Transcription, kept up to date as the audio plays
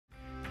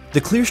The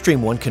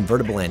ClearStream 1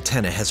 convertible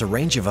antenna has a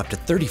range of up to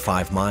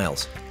 35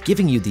 miles,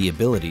 giving you the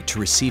ability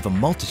to receive a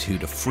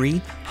multitude of free,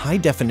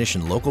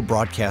 high-definition local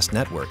broadcast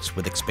networks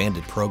with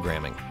expanded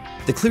programming.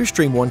 The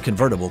ClearStream 1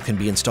 convertible can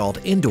be installed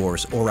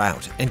indoors or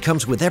out and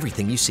comes with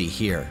everything you see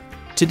here.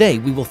 Today,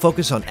 we will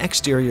focus on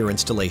exterior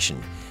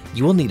installation.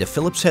 You will need a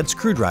Phillips head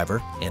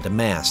screwdriver and a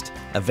mast,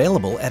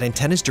 available at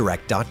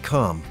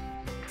antennasdirect.com.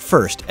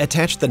 First,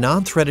 attach the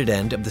non-threaded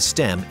end of the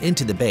stem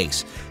into the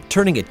base,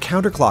 turning it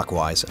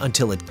counterclockwise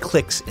until it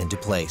clicks into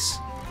place.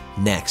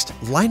 Next,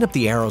 line up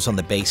the arrows on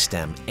the base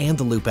stem and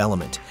the loop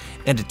element,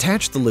 and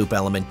attach the loop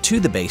element to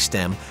the base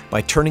stem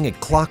by turning it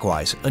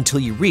clockwise until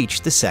you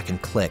reach the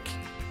second click.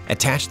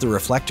 Attach the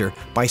reflector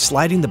by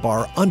sliding the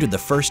bar under the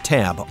first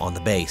tab on the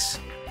base.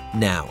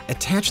 Now,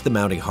 attach the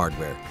mounting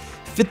hardware.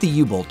 Fit the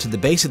U-bolt to the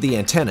base of the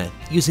antenna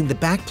using the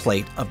back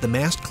plate of the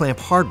mast clamp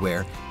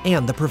hardware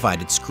and the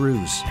provided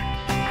screws.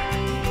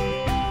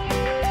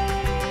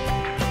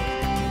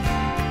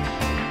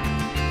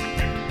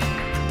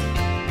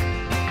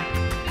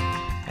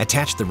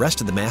 Attach the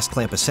rest of the mast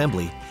clamp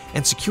assembly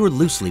and secure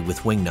loosely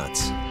with wing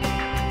nuts.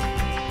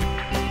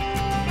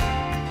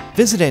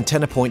 Visit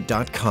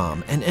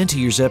antennapoint.com and enter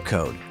your zip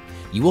code.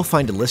 You will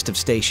find a list of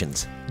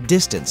stations,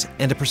 distance,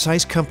 and a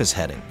precise compass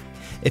heading.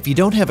 If you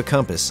don't have a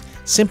compass,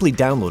 simply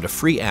download a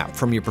free app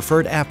from your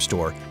preferred app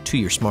store to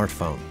your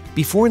smartphone.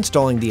 Before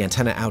installing the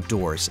antenna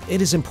outdoors,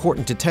 it is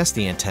important to test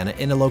the antenna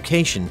in a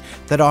location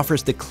that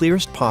offers the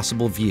clearest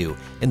possible view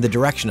in the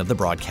direction of the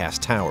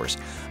broadcast towers,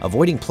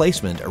 avoiding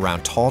placement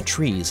around tall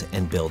trees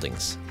and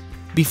buildings.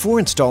 Before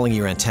installing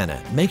your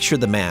antenna, make sure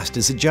the mast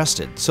is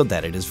adjusted so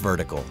that it is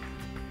vertical.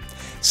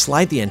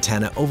 Slide the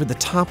antenna over the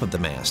top of the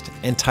mast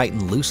and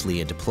tighten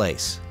loosely into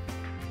place.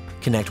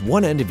 Connect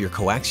one end of your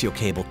coaxial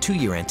cable to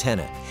your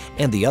antenna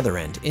and the other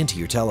end into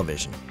your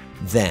television.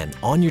 Then,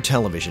 on your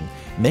television,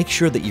 make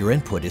sure that your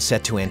input is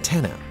set to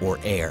antenna or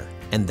air,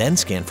 and then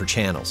scan for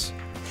channels.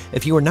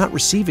 If you are not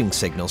receiving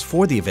signals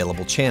for the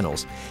available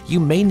channels, you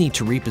may need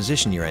to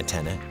reposition your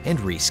antenna and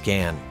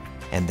rescan.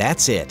 And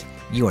that's it.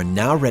 You are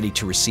now ready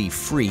to receive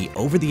free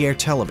over-the-air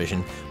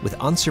television with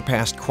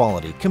unsurpassed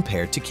quality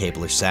compared to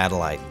cable or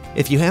satellite.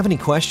 If you have any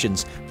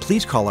questions,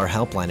 please call our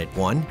helpline at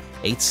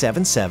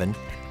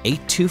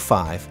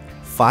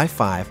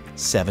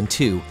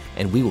 1-877-825-5572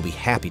 and we will be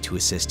happy to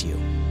assist you.